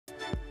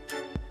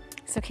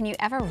So can you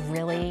ever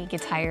really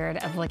get tired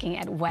of looking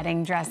at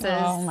wedding dresses?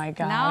 Oh my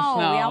gosh,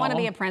 no. We all want to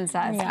no. be a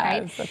princess, Yes,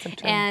 right? that's a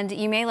dream. And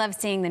you may love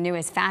seeing the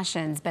newest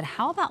fashions, but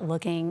how about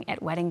looking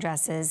at wedding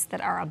dresses that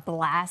are a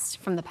blast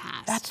from the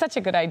past? That's such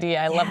a good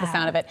idea. I love the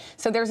sound of it.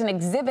 So there's an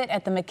exhibit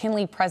at the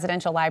McKinley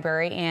Presidential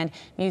Library and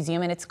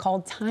Museum, and it's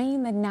called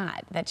Tying the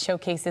Knot, that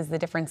showcases the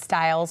different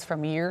styles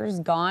from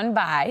years gone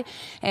by.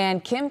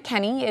 And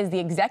Kenney is the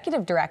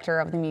executive director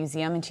of the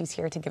museum, and she's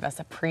here to give us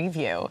a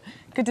preview.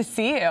 Good to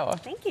see you.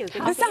 Thank you.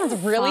 This sounds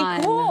really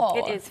cool.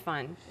 It is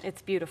fun.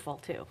 It's beautiful,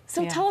 too.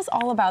 So tell us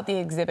all about the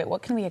exhibit.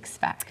 What can we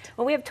expect?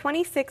 Well, we have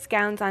 26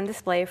 gowns on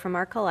display from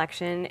our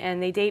collection,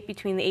 and they date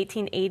between the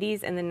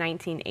 1880s and the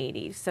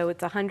 1980s. So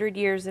it's 100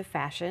 years of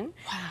fashion.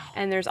 Wow.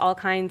 And there's all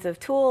kinds of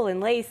tulle and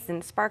lace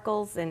and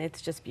sparkles, and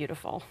it's just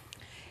beautiful.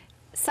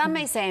 Some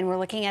may say, and we're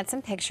looking at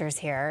some pictures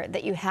here,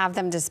 that you have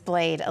them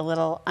displayed a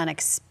little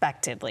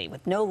unexpectedly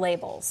with no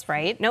labels,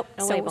 right? Nope,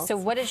 no labels. So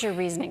what is your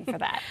reasoning for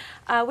that?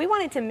 We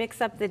wanted to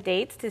mix up the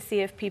dates to see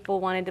if people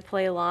wanted to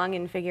play along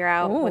and figure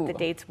out what the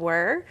dates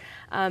were.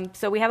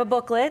 So we have a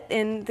booklet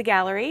in the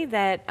gallery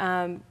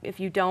that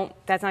if you don't,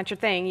 that's not your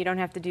thing, you don't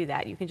have to do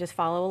that. You can just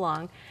follow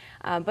along.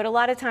 But a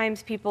lot of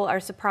times people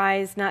are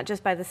surprised not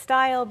just by the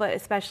style, but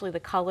especially the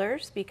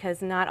colors,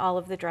 because not all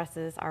of the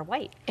dresses are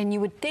white. And you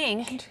would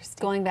think,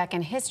 going back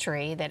in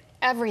history, that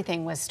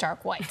everything was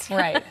stark white.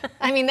 Right.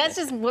 I mean, that's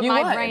just what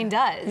my brain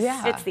does.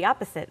 Yeah. It's the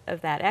opposite of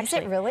that, actually.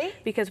 Is it really?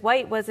 Because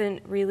white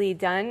wasn't really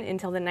done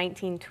until the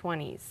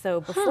 1920s.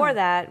 So before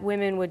that,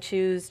 women would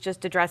choose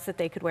just a dress that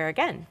they could wear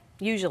again,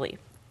 usually.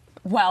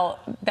 Well,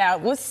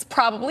 that was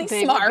probably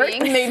They were smart.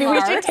 being Maybe we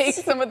should smart. take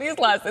some of these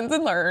lessons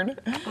and learn.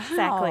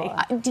 Exactly.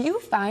 Do you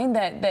find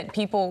that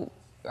people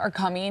are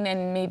coming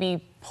and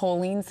maybe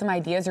polling some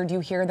ideas, or do you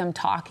hear them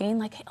talking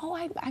like, hey, oh,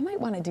 I might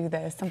want to do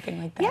this,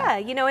 something like that? Yeah,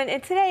 you know,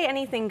 and today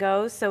anything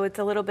goes, so it's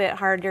a little bit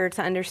harder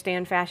to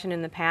understand fashion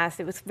in the past.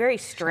 It was very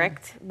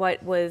strict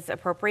what was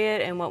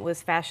appropriate and what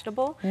was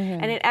fashionable,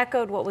 and it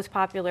echoed what was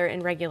popular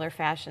in regular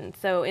fashion.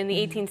 So in the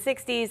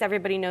 1860s,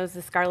 everybody knows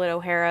the Scarlett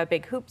O'Hara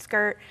big hoop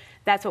skirt.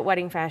 That's what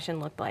wedding fashion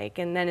looked like.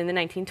 And then in the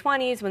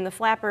 1920s, when the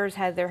flappers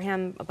had their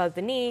hem above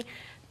the knee,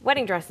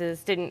 wedding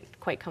dresses didn't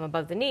quite come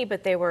above the knee,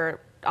 but they were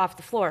off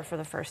the floor for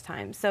the first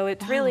time. So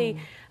it's really,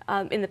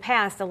 in the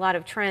past, a lot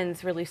of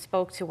trends really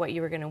spoke to what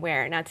you were going to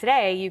wear. Now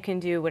today, you can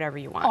do whatever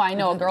you want. Oh, I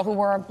know a girl who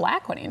wore a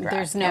black wedding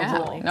dress. There's no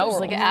rules. No There's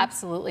rules. like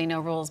absolutely no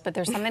rules, but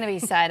there's something to be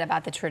said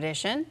about the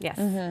tradition. Yes.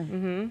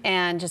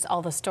 And just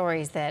all the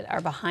stories that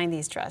are behind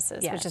these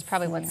dresses, which is Yes.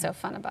 probably what's so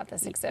fun about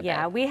this exhibit.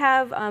 Yeah, we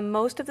have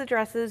most of the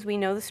dresses, we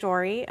know the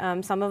story.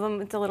 Some of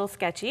them it's a little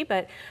sketchy,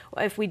 but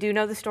if we do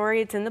know the story,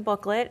 it's in the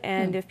booklet,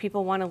 and if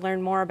people want to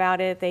learn more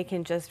about it, they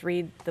can just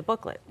read the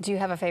booklet. Do you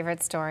have a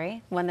favorite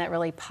story? One that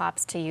really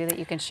pops to you that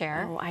you can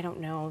share? Oh, I don't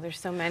know. There's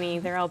so many.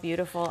 They're all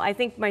beautiful. I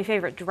think my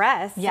favorite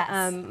dress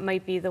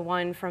might be the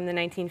one from the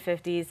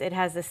 1950s. It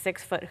has a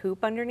 6-foot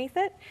hoop underneath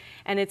it,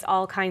 and it's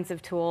all kinds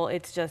of tulle.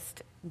 It's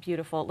just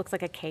beautiful. It looks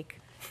like a cake.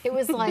 It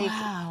was like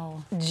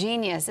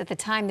genius. At the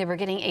time, they were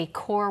getting a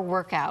core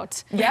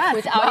workout Yes,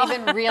 without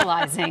even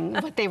realizing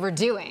what they were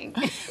doing.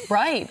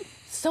 Right.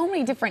 So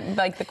many different,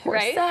 like the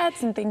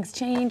corsets and things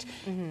change.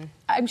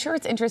 I'm sure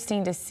it's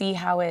interesting to see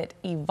how it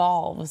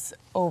evolves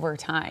over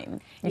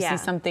time. You see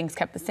some things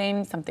kept the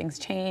same, some things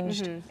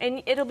changed.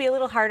 And it'll be a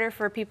little harder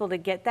for people to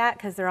get that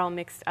because they're all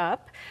mixed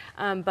up.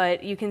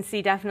 But you can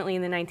see definitely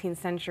in the 19th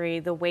century,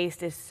 the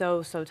waist is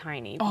so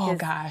tiny. Oh,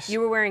 gosh. You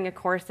were wearing a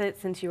corset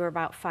since you were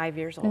about 5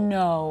 years old.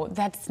 No,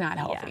 that's not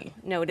healthy.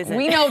 No, it isn't.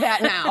 We know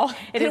that now.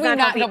 It Can is we not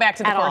not healthy go back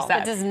to the at all.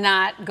 corset? It does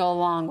not go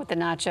along with the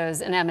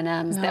nachos and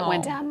M&Ms that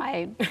went down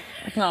my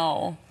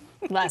No.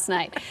 last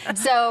night.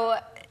 So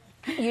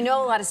you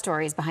know a lot of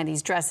stories behind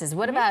these dresses.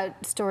 What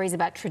about stories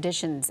about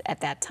traditions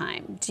at that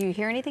time? Do you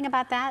hear anything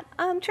about that?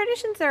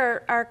 Traditions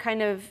are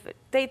kind of,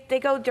 they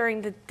go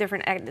during the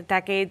different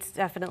decades,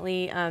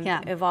 definitely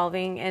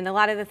evolving. And a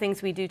lot of the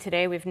things we do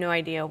today, we have no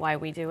idea why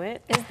we do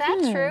it. Is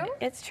that true?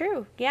 It's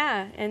true,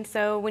 yeah. And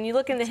so when you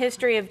look in the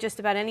history of just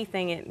about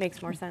anything, it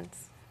makes more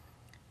sense.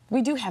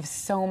 We do have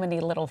so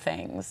many little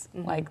things,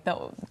 like the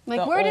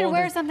where did old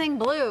wear and- something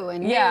blue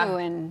and new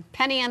and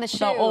penny on the shoe?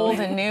 The old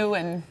and new,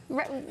 and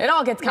it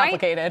all gets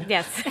complicated.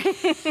 Yes.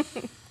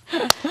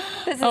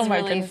 This is my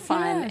really goodness.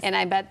 fun, Yes. and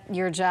I bet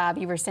your job,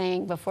 you were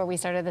saying before we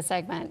started the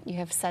segment, you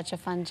have such a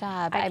fun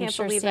job. I'm can't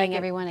sure believe I seeing get-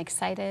 everyone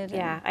excited.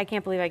 Yeah, I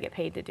can't believe I get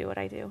paid to do what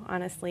I do.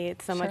 Honestly,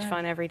 it's so much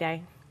fun every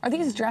day. Are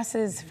these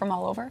dresses from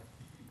all over?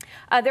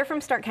 They're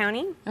from Stark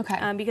County,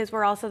 Okay. because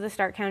we're also the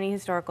Stark County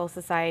Historical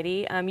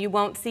Society. You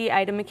won't see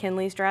Ida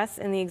McKinley's dress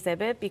in the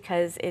exhibit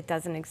because it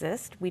doesn't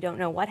exist. We don't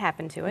know what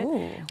happened to it.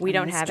 We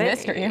don't have it.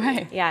 Mystery,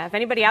 right. Yeah, if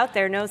anybody out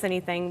there knows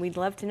anything, we'd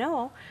love to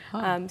know.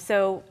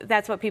 So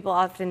that's what people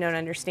often don't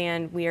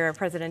understand. We are a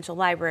presidential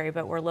library,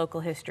 but we're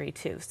local history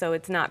too. So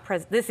it's not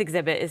this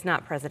exhibit is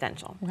not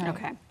presidential.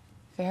 Okay.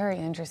 Very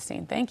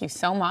interesting. Thank you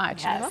so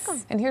much. Yes. You're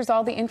welcome. And here's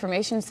all the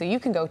information so you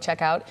can go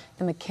check out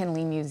the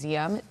McKinley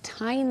Museum.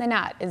 Tying the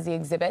Knot is the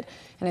exhibit,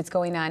 and it's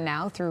going on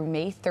now through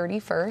May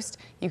 31st.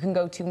 You can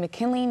go to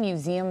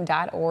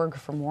mckinleymuseum.org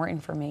for more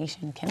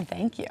information. Kim,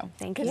 thank you.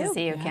 Thank Good you. to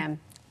see you, Kim.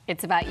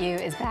 It's About You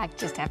is back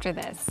just after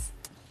this.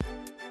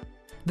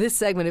 This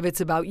segment of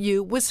It's About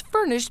You was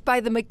furnished by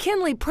the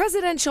McKinley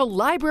Presidential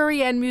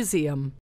Library and Museum.